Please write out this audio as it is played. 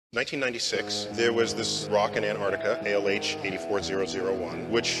1996, there was this rock in Antarctica, ALH 84001,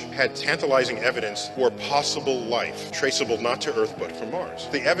 which had tantalizing evidence for possible life, traceable not to Earth but from Mars.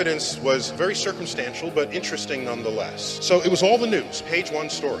 The evidence was very circumstantial but interesting nonetheless. So it was all the news, page one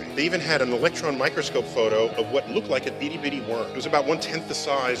story. They even had an electron microscope photo of what looked like a itty-bitty worm. It was about 1/10 the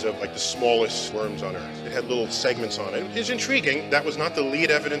size of like the smallest worms on Earth. It had little segments on it. It was intriguing. That was not the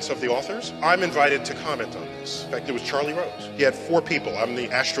lead evidence of the authors. I'm invited to comment on this. In fact, it was Charlie Rose. He had 4 people. I'm the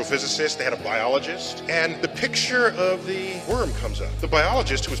astrophysicist, they had a biologist, and the picture of the worm comes up. The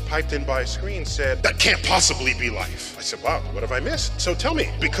biologist, who was piped in by a screen, said, "That can't possibly be life." I said, "Wow, what have I missed?" So tell me,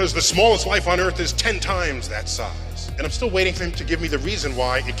 because the smallest life on Earth is 10 times that size. And I'm still waiting for him to give me the reason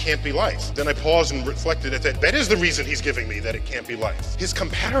why it can't be life. Then I paused and reflected at that. That is the reason he's giving me, that it can't be life. His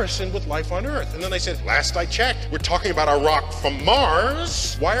comparison with life on Earth. And then I said, last I checked, we're talking about a rock from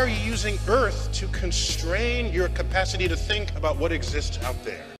Mars. Why are you using Earth to constrain your capacity to think about what exists out there?